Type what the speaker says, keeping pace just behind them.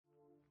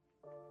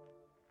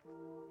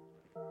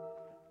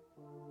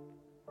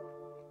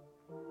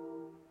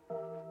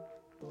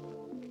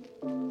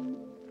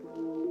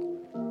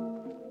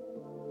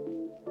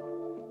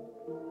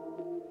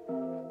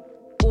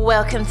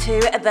Welcome to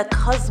the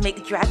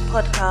Cosmic Drag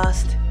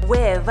Podcast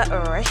with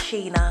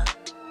Rashina,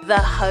 the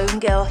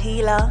homegirl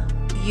healer,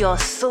 your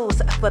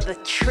source for the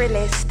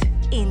trillest,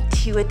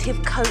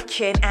 intuitive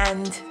coaching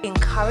and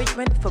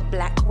encouragement for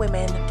Black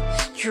women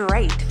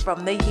straight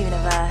from the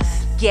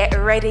universe. Get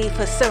ready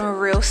for some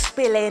real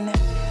spilling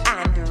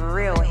and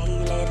real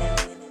healing.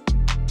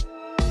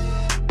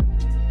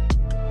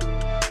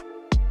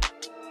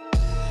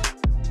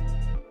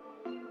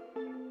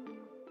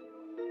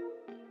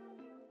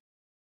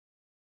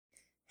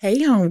 Hey,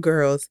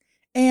 homegirls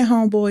and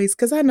homeboys,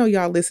 because I know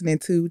y'all listening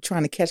to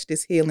trying to catch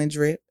this healing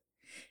drip.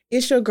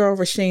 It's your girl,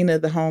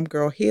 Rashina, the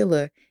homegirl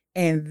healer,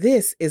 and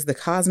this is the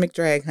Cosmic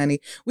Drag, honey.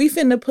 We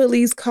finna pull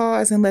these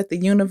cards and let the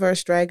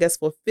universe drag us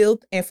for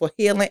filth and for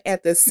healing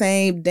at the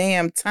same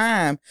damn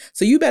time.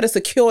 So you better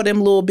secure them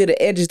little bit of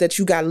edges that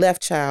you got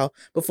left, child,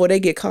 before they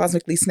get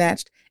cosmically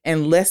snatched,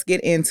 and let's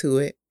get into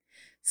it.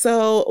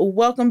 So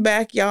welcome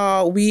back,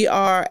 y'all. We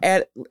are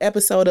at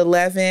episode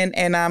 11,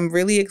 and I'm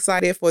really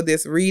excited for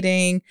this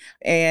reading.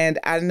 And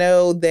I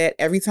know that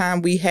every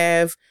time we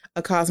have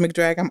a cosmic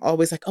drag, I'm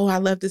always like, oh, I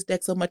love this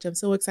deck so much. I'm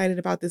so excited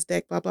about this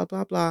deck, blah, blah,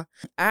 blah, blah.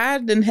 I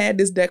done had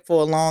this deck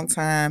for a long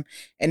time,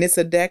 and it's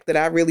a deck that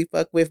I really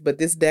fuck with, but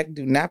this deck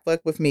do not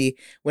fuck with me.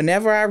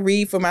 Whenever I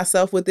read for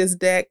myself with this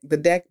deck, the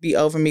deck be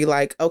over me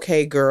like,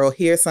 okay, girl,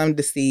 here's some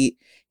deceit.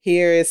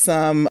 Here is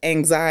some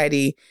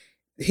anxiety.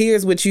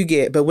 Here's what you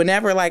get. But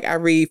whenever I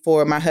read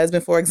for my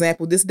husband, for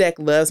example, this deck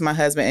loves my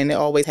husband and it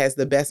always has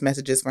the best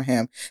messages for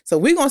him. So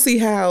we're going to see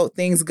how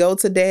things go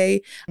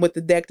today with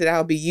the deck that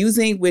I'll be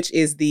using, which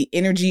is the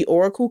Energy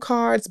Oracle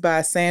cards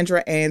by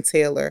Sandra Ann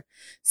Taylor.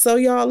 So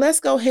y'all, let's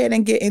go ahead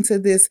and get into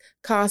this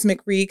cosmic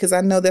read because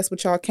I know that's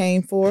what y'all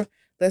came for.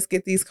 Let's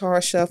get these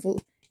cards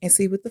shuffled and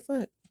see what the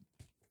fuck.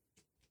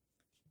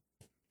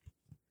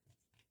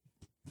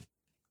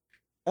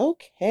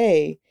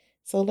 Okay.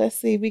 So let's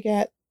see.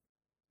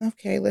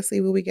 Let's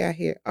see what we got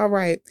here. All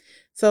right.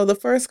 So the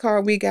first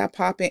card we got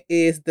popping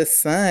is the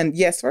sun.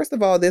 Yes, first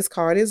of all, this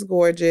card is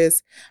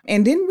gorgeous.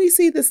 And didn't we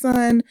see the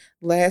sun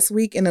last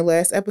week in the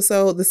last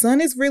episode? The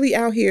sun is really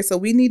out here. So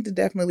we need to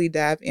definitely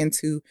dive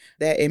into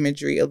that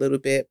imagery a little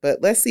bit.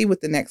 But let's see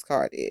what the next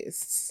card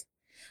is.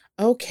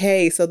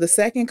 Okay. So the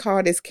second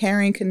card is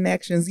carrying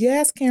connections.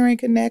 Yes, carrying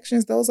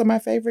connections. Those are my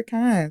favorite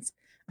kinds.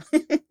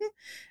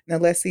 Now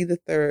let's see the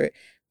third.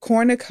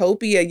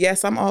 Cornucopia.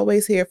 Yes, I'm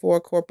always here for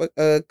a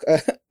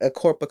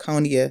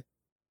cornucopia.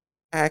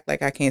 I act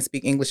like I can't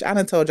speak English. I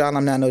done told y'all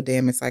I'm not no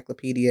damn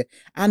encyclopedia.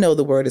 I know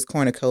the word is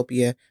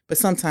cornucopia, but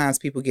sometimes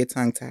people get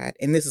tongue-tied,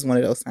 and this is one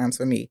of those times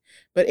for me.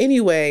 But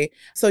anyway,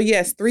 so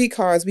yes, 3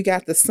 cards. We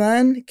got the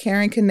sun,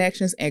 carrying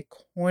connections, and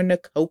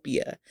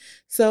cornucopia.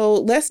 So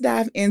let's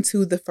dive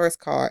into the first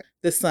card,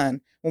 the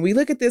sun. When we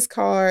look at this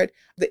card,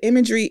 the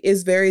imagery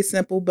is very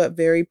simple but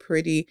very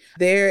pretty.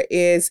 There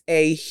is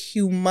a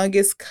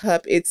humongous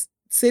cup. It's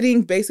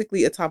sitting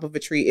basically atop of a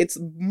tree. It's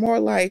more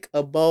like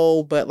a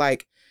bowl, but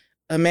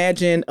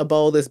imagine a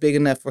bowl that's big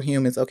enough for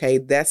humans, okay?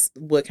 That's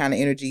what kind of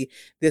energy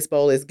this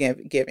bowl is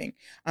giving.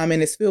 And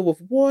it's filled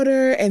with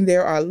water, and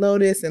there are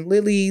lotus and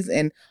lilies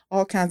and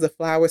all kinds of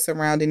flowers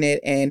surrounding it,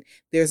 and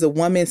there's a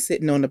woman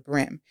sitting on the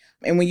brim.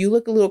 And when you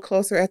look a little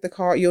closer at the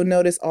card, you'll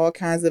notice all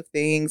kinds of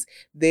things.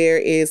 There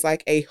is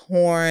a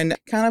horn,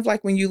 kind of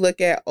like when you look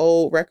at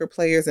old record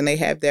players and they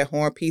have that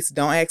horn piece.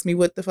 Don't ask me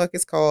what the fuck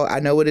it's called. I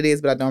know what it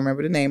is, but I don't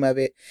remember the name of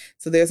it.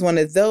 So there's one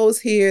of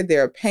those here.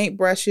 There are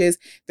paintbrushes.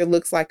 There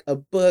looks like a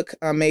book.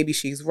 Maybe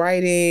she's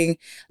writing.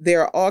 There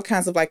are all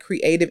kinds of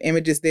creative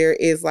images. There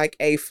is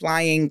a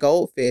flying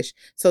goldfish.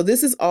 So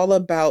this is all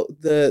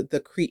about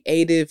the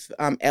creative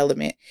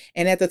element.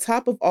 And at the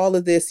top of all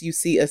of this, you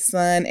see a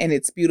sun, and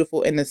it's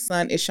beautiful. And the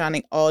sun is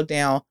shining all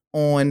down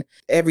on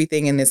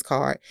everything in this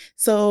card.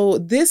 So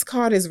this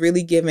card is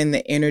really giving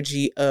the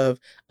energy of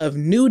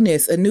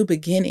newness, a new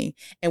beginning.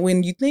 And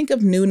when you think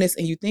of newness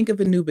and you think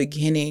of a new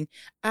beginning,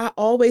 I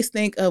always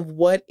think of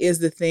what is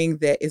the thing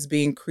that is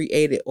being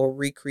created or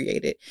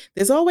recreated.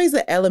 There's always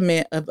an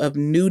element of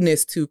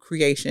newness to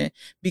creation,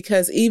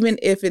 because even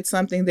if it's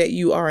something that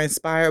you are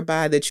inspired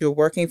by, that you're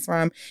working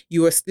from,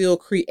 you are still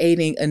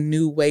creating a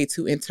new way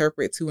to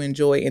interpret, to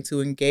enjoy, and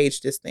to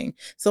engage this thing.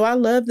 So I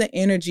love the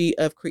energy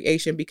of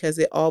creation because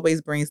it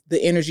always brings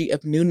the energy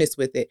of newness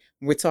with it.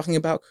 We're talking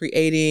about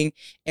creating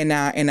in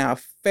our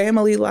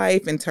family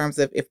life, in terms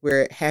of if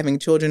we're having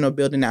children or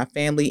building our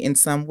family in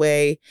some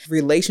way,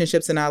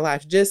 relationships in our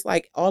life, just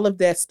all of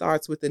that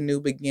starts with a new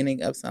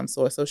beginning of some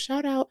sort. So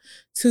shout out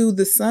to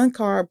the sun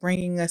card,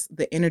 bringing us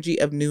the energy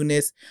of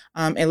newness,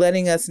 and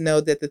letting us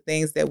know that the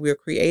things that we're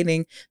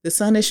creating, the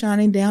sun is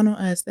shining down on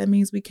us. That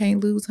means we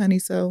can't lose, honey.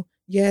 So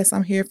yes,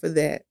 I'm here for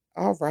that.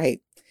 All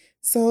right.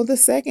 So the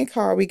second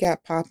card we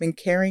got popping,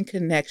 carrying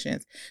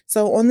connections.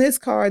 So on this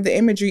card, the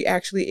imagery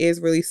actually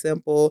is really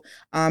simple.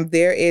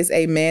 There is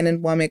a man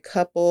and woman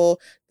couple.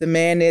 The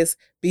man is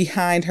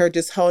behind her,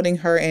 just holding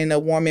her in a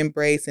warm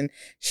embrace. And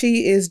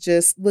she is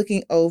just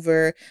looking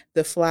over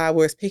the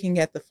flowers, picking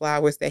at the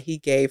flowers that he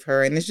gave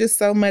her. And it's just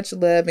so much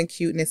love and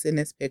cuteness in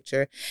this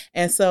picture.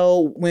 And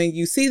so when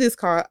you see this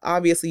card,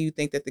 obviously you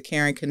think that the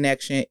caring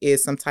connection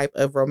is some type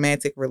of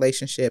romantic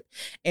relationship.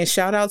 And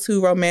shout out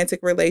to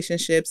romantic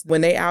relationships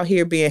when they out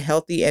here being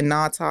healthy and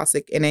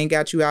non-toxic and ain't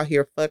got you out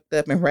here fucked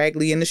up and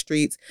raggedy in the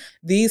streets.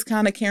 These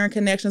kind of caring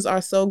connections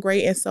are so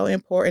great and so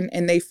important,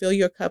 and they fill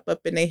your cup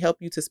up and they help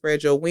you to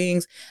spread your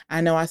wings.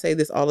 I know I say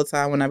this all the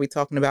time when I be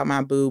talking about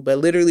my boo, but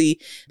literally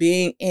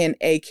being in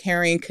a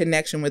caring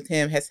connection with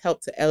him has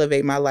helped to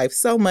elevate my life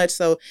so much.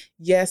 So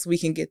yes, we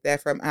can get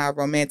that from our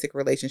romantic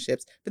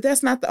relationships, but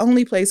that's not the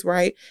only place,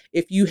 right?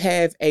 If you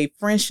have a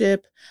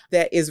friendship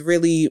that is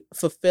really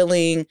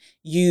fulfilling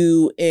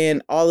you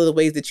in all of the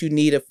ways that you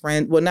need a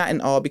friend, well, not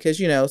in all,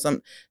 because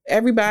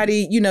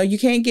everybody, you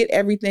can't get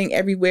everything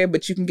everywhere,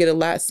 but you can get a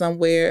lot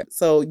somewhere.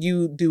 So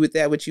you do with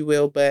that what you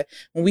will. But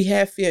when we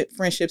have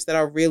friendships that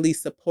are really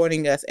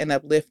supporting us and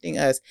uplifting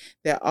us,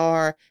 that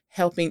are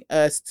helping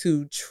us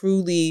to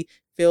truly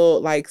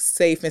feel like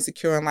safe and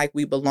secure and like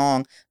we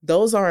belong,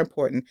 those are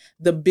important.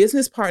 The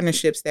business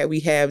partnerships that we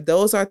have,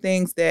 those are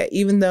things that,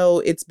 even though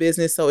it's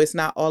business, so it's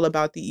not all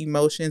about the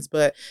emotions,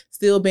 but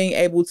still being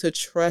able to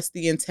trust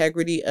the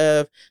integrity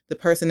of the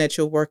person that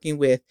you're working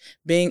with,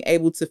 being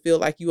able to feel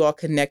like you all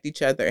connect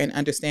each other and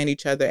understand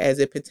each other as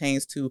it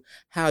pertains to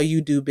how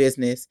you do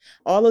business.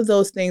 All of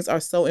those things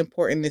are so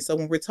important. And so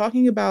when we're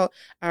talking about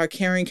our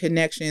caring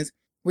connections,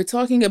 we're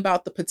talking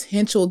about the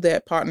potential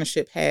that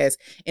partnership has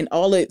in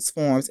all its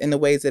forms and the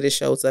ways that it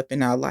shows up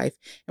in our life.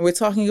 And we're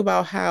talking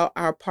about how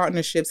our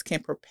partnerships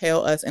can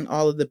propel us in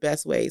all of the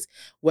best ways,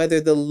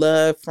 whether the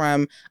love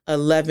from a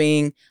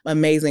loving,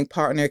 amazing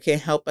partner can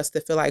help us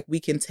to feel like we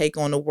can take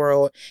on the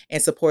world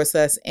and supports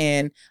us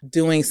in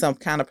doing some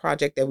kind of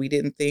project that we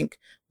didn't think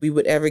we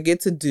would ever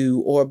get to do,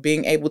 or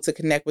being able to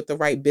connect with the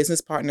right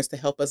business partners to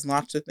help us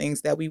launch the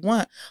things that we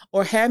want,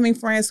 or having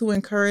friends who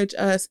encourage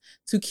us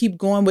to keep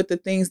going with the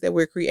things that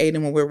we're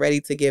creating when we're ready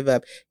to give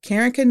up.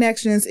 Caring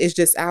Connections is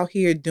just out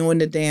here doing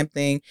the damn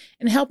thing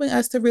and helping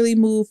us to really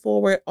move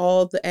forward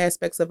all the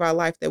aspects of our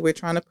life that we're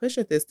trying to push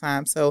at this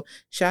time. So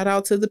shout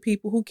out to the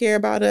people who care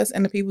about us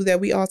and the people that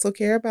we also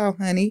care about,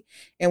 honey.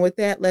 And with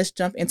that, let's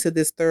jump into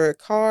this third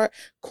card,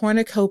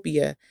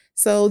 Cornucopia.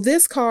 So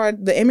this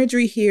card, the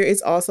imagery here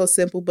is also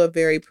simple but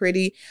very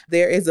pretty.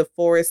 There is a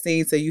forest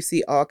scene, so you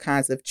see all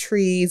kinds of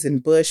trees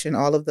and bush and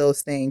all of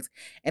those things.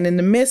 And in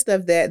the midst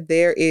of that,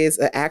 there is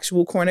an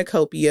actual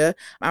cornucopia.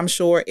 I'm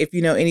sure if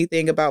you know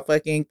anything about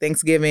fucking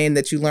Thanksgiving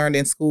that you learned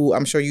in school,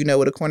 I'm sure you know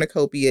what a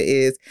cornucopia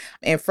is.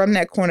 And from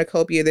that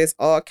cornucopia, there's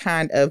all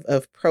kind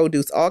of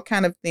produce, all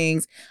kind of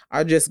things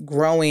are just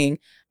growing,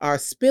 are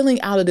spilling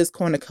out of this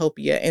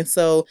cornucopia. And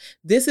so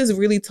this is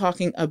really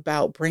talking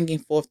about bringing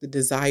forth the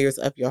desires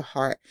of your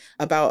heart,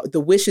 about the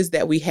wishes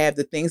that we have,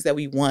 the things that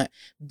we want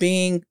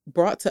being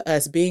brought to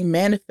us, being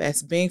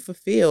manifest, being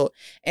fulfilled.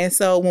 And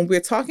so when we're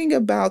talking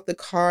about the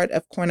card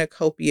of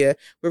cornucopia,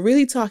 we're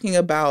really talking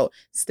about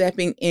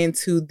stepping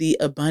into the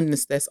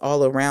abundance that's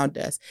all around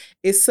us.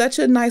 It's such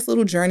a nice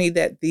little journey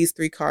that these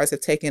three cards have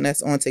taken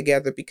us on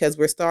together, because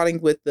we're starting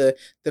with the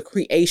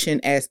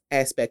creation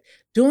aspect,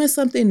 doing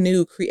something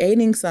new,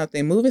 creating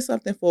something, moving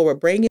something forward,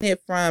 bringing it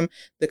from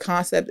the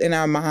concept in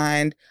our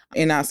mind,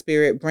 in our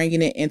spirit,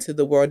 bringing it into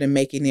the world and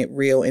making it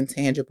real and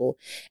tangible.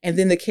 And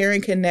then the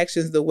caring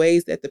connections, the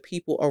ways that the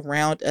people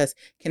around us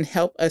can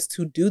help us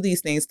to do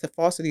these things, to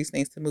foster these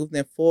things, to move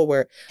them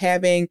forward.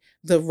 Having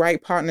the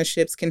right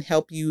partnerships can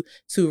help you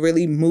to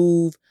really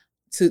move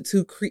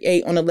to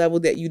create on a level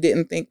that you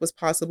didn't think was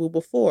possible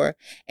before.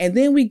 And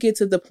then we get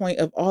to the point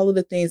of all of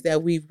the things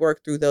that we've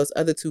worked through those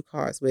other two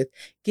cards with,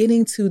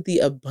 getting to the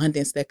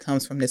abundance that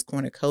comes from this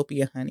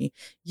cornucopia, honey.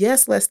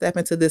 Yes, let's step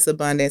into this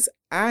abundance.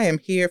 I am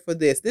here for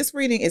this. This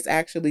reading is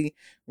actually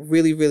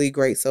really, really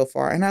great so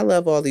far. And I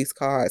love all these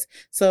cards.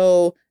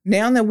 So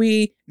now that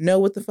we know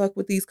what the fuck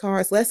with these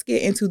cards, let's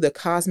get into the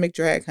cosmic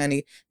drag,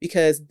 honey,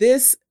 because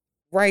this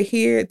right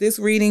here, this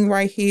reading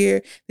right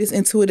here, this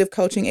intuitive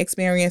coaching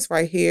experience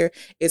right here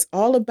is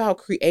all about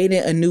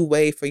creating a new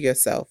wave for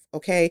yourself,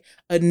 okay?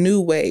 A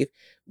new wave.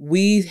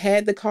 We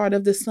had the card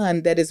of the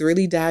sun that is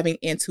really diving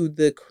into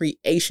the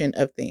creation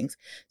of things.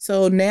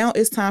 So now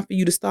it's time for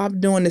you to stop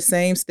doing the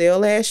same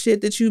stale ass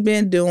shit that you've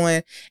been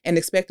doing and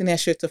expecting that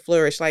shit to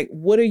flourish. Like,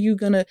 what are you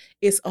gonna,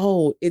 it's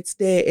old, it's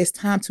dead, it's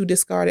time to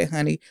discard it,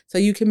 honey. So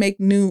you can make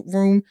new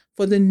room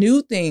for the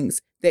new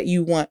things that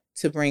you want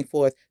to bring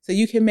forth. So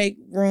you can make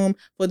room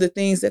for the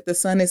things that the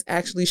sun is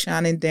actually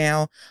shining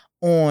down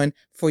on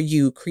for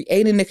you,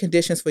 creating the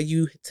conditions for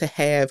you to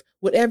have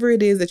whatever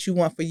it is that you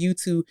want, for you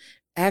to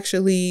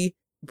actually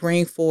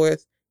bring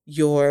forth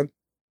the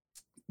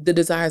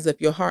desires of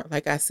your heart,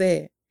 like I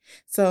said.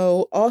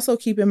 So also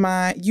keep in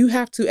mind, you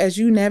have to, as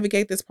you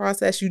navigate this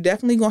process, you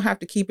definitely gonna have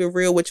to keep it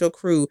real with your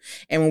crew.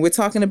 And when we're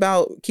talking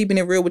about keeping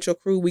it real with your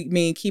crew, we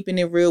mean keeping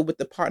it real with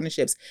the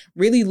partnerships,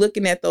 really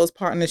looking at those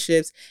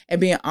partnerships and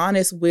being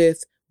honest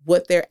with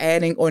what they're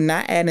adding or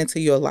not adding to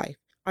your life.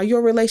 Are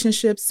your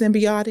relationships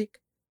symbiotic?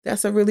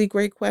 That's a really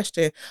great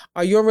question.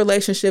 Are your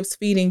relationships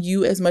feeding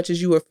you as much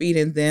as you are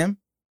feeding them?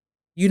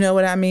 You know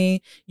what I mean?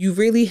 You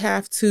really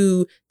have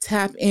to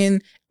tap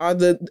in. Are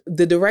the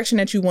direction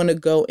that you want to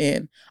go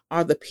in,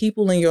 are the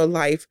people in your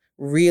life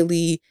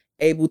really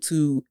able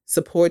to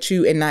support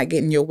you and not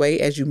get in your way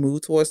as you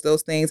move towards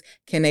those things?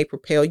 Can they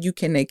propel you?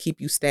 Can they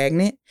keep you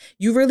stagnant?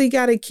 You really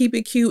got to keep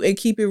it cute and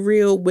keep it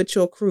real with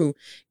your crew.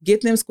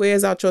 Get them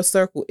squares out your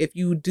circle. If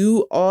you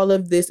do all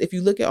of this, if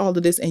you look at all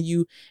of this and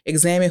you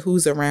examine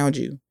who's around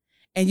you,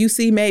 and you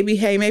see maybe,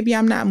 hey, maybe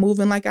I'm not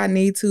moving like I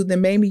need to, then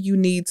maybe you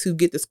need to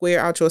get the square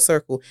out your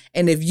circle.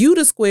 And if you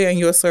the square in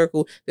your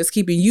circle that's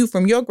keeping you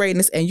from your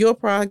greatness and your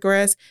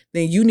progress,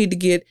 then you need to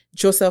get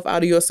yourself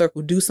out of your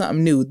circle. Do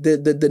something new.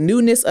 The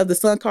newness of the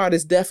Sun card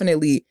is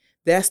definitely,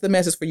 that's the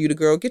message for you to,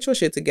 girl. Get your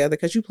shit together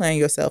because you playing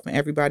yourself and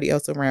everybody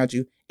else around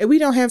you. And we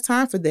don't have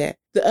time for that.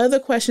 The other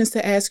questions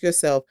to ask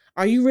yourself,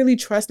 are you really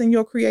trusting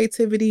your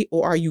creativity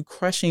or are you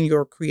crushing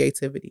your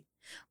creativity?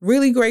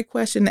 Really great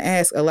question to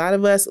ask. A lot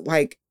of us,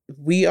 like,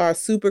 we are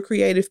super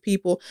creative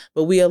people,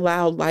 but we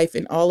allow life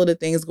and all of the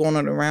things going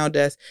on around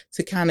us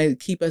to kind of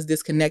keep us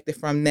disconnected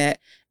from that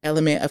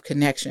element of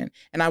connection.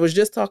 And I was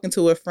just talking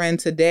to a friend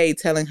today,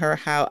 telling her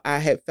how I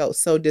had felt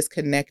so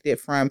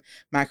disconnected from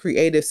my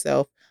creative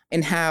self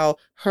and how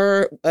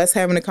us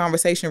having a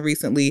conversation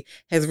recently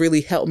has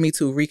really helped me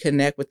to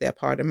reconnect with that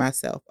part of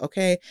myself.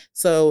 Okay.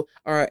 So,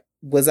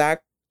 was I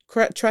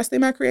trusting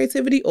my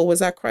creativity or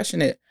was I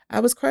crushing it? I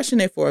was crushing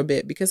it for a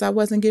bit because I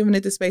wasn't giving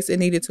it the space it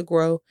needed to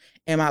grow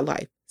in my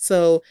life.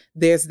 So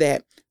there's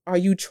that. Are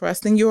you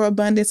trusting your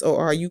abundance or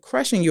are you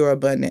crushing your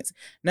abundance?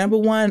 Number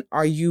one,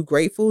 are you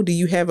grateful? Do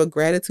you have a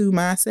gratitude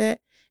mindset?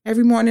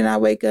 Every morning I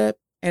wake up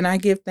and I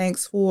give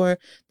thanks for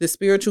the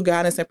spiritual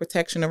guidance and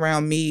protection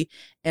around me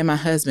and my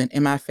husband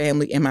and my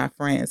family and my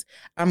friends.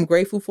 I'm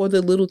grateful for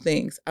the little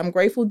things. I'm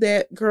grateful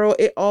that, girl,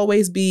 it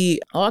always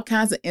be all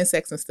kinds of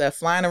insects and stuff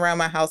flying around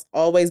my house,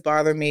 always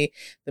bother me.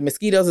 The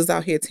mosquitoes is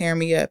out here tearing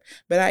me up.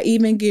 But I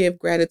even give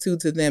gratitude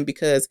to them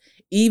because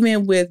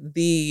even with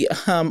the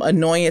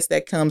annoyance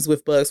that comes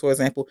with bugs, for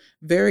example,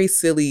 very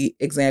silly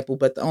example,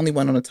 but the only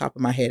one on the top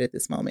of my head at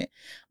this moment.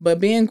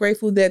 But being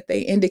grateful that they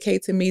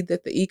indicate to me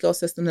that the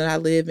ecosystem that I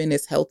live in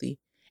is healthy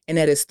and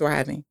that it's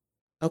thriving.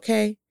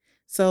 Okay?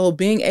 So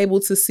being able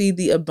to see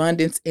the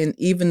abundance in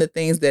even the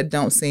things that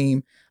don't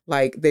seem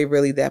like they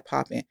really that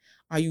popping.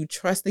 Are you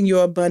trusting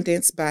your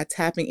abundance by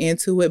tapping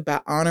into it, by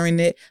honoring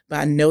it,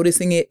 by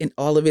noticing it in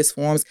all of its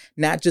forms?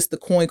 Not just the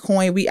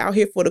coin. We out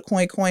here for the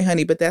coin,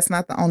 honey, but that's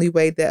not the only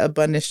way that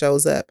abundance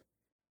shows up.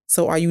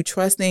 So are you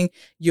trusting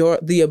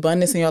the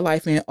abundance in your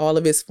life in all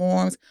of its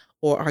forms,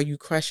 or are you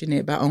crushing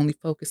it by only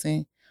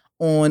focusing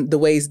on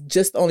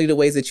only the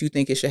ways that you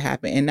think it should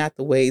happen and not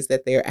the ways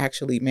that they're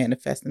actually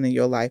manifesting in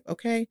your life?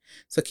 Okay.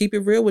 So keep it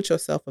real with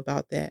yourself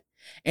about that.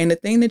 And the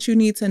thing that you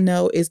need to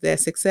know is that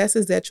success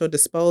is at your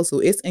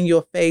disposal. It's in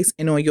your face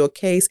and on your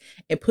case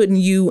and putting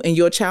you and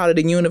your child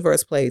in the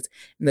universe place.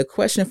 And the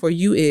question for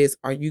you is,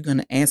 are you going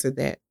to answer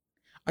that?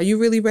 Are you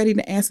really ready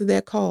to answer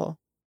that call?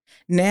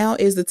 Now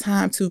is the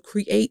time to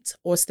create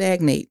or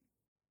stagnate.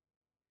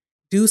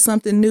 Do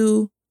something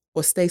new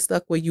or stay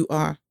stuck where you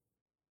are.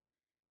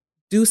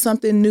 Do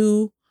something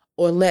new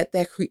or let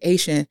that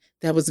creation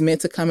that was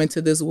meant to come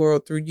into this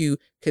world through you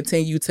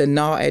continue to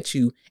gnaw at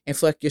you and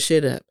fuck your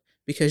shit up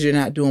because you're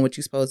not doing what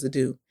you're supposed to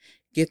do.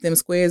 Get them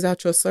squares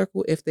out your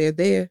circle if they're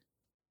there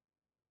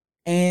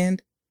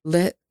and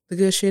let the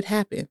good shit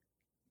happen.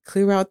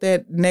 Clear out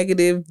that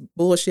negative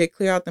bullshit.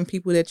 Clear out them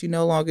people that you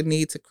no longer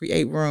need to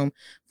create room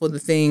for the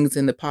things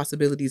and the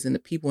possibilities and the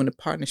people and the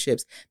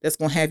partnerships that's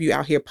going to have you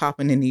out here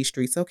popping in these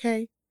streets,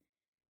 okay?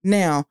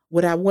 Now,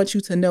 what I want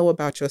you to know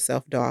about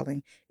yourself,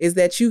 darling, is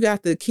that you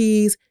got the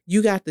keys,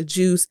 you got the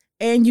juice,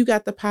 and you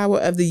got the power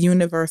of the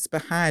universe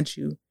behind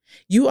you.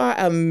 You are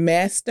a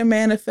master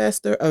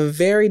manifester, a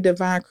very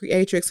divine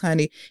creatrix,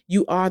 honey.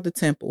 You are the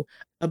temple.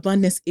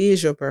 Abundance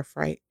is your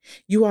birthright.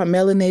 You are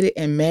melanated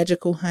and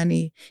magical,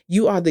 honey.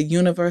 You are the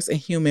universe in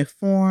human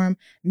form.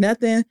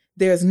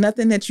 There's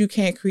nothing that you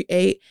can't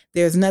create.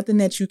 There's nothing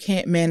that you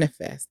can't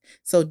manifest.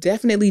 So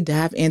definitely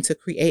dive into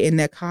creating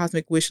that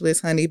cosmic wish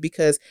list, honey,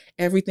 because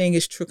everything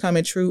is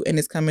coming true and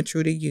it's coming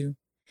true to you.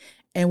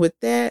 And with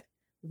that,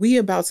 we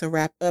about to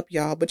wrap up,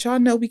 y'all. But y'all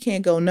know we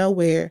can't go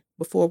nowhere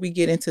before we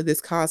get into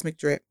this cosmic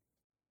drip.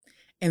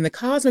 And the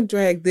cosmic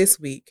drag this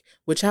week,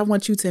 which I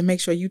want you to make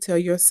sure you tell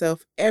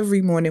yourself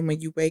every morning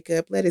when you wake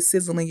up, let it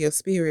sizzle in your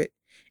spirit,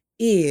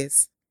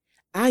 is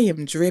I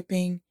am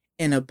dripping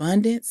in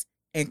abundance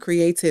and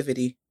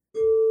creativity.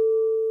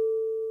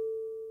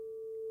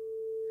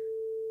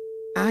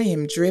 I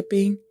am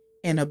dripping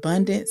in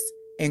abundance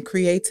and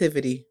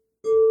creativity.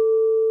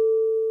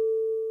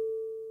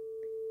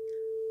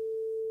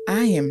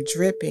 I am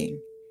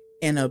dripping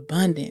in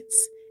abundance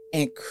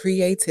and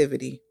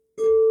creativity.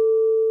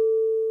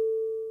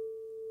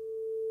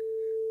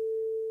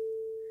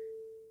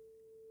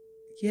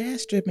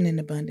 Yes, dripping in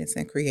abundance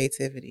and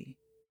creativity.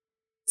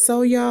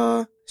 So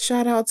y'all,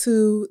 shout out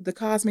to the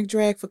Cosmic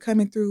Drag for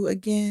coming through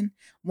again.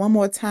 One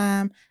more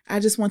time, I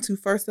just want to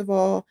first of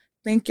all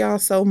thank y'all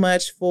so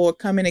much for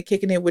coming and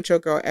kicking it with your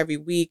girl every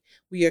week.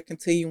 We are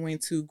continuing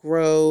to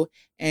grow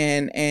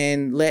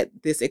and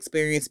let this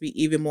experience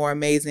be even more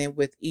amazing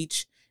with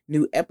each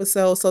new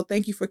episode. So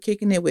thank you for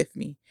kicking it with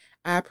me.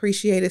 I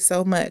appreciate it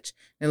so much.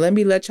 And let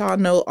me let y'all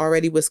know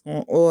already what's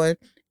going on.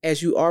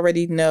 As you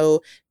already know,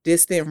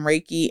 distant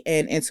Reiki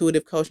and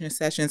intuitive coaching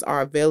sessions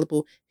are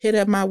available. Hit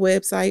up my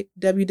website,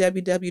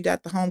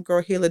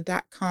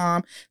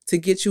 www.thehomegirlhealer.com, to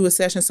get you a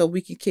session so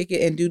we can kick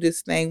it and do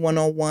this thing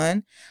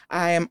one-on-one.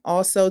 I am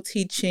also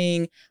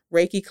teaching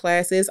Reiki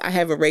classes. I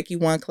have a Reiki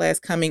 1 class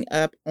coming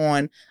up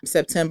on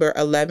September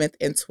 11th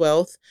and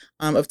 12th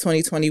of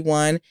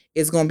 2021.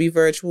 It's going to be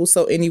virtual,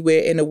 so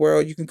anywhere in the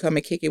world you can come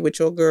and kick it with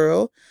your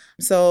girl.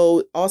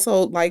 So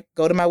also,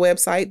 go to my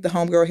website,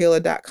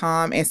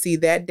 thehomegirlhealer.com, and see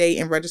that date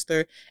and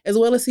register, as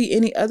well as see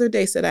any other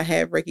dates that I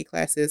have Reiki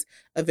classes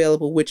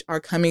available, which are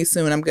coming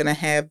soon. I'm going to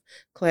have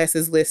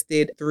classes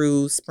listed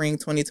through spring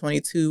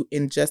 2022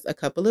 in just a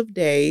couple of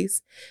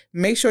days.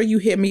 Make sure you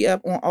hit me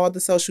up on all the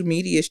social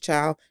medias,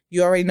 child.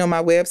 You already know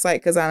my website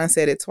because I done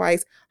said it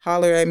twice.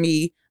 Holler at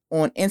me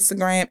on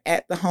Instagram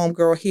at The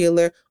Homegirl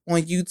Healer,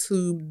 on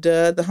YouTube,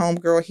 The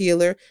Homegirl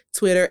Healer,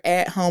 Twitter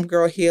at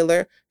Homegirl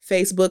Healer,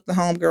 Facebook, The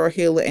Homegirl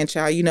Healer, and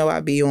child, you know I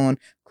be on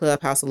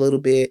Clubhouse a little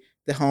bit,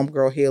 The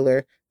Homegirl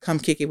Healer. Come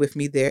kick it with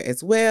me there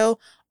as well.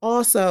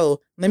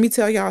 Also, let me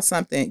tell y'all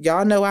something.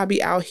 Y'all know I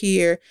be out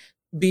here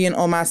being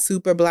on my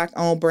super Black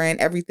owned brand,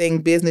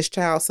 everything business,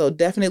 child. So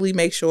definitely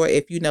make sure,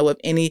 if you know of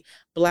any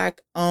Black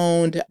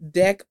owned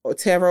deck or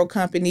tarot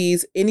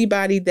companies,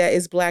 anybody that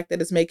is Black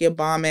that is making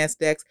bomb ass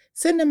decks,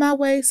 send them my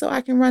way so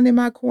I can run in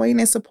my coin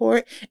and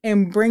support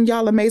and bring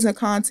y'all amazing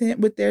content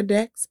with their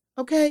decks.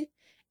 Okay.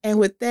 And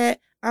with that,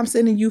 I'm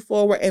sending you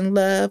forward in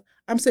love.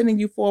 I'm sending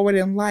you forward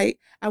in light.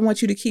 I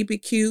want you to keep it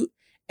cute.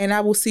 And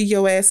I will see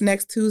your ass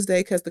next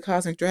Tuesday, because the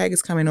Cosmic Drag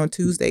is coming on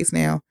Tuesdays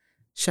now.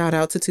 Shout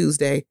out to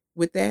Tuesday.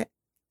 With that,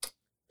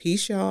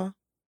 peace, y'all.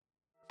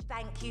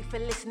 Thank you for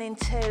listening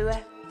to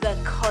The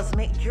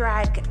Cosmic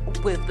Drag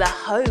with the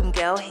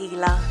Homegirl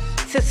Healer.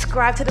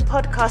 Subscribe to the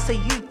podcast so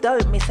you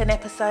don't miss an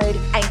episode,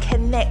 and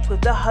connect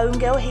with the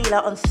Homegirl Healer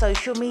on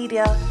social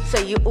media so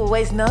you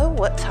always know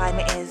what time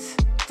it is.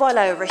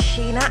 Follow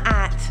Rashina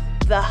at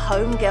The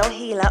Homegirl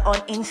Healer on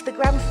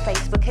Instagram,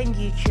 Facebook and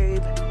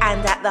YouTube,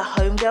 and at The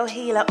Homegirl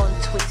Healer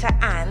on Twitter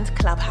and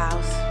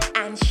Clubhouse.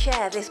 And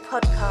share this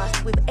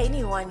podcast with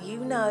anyone you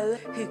know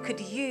who could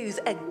use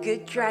a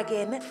good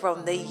dragging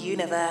from the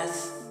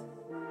universe.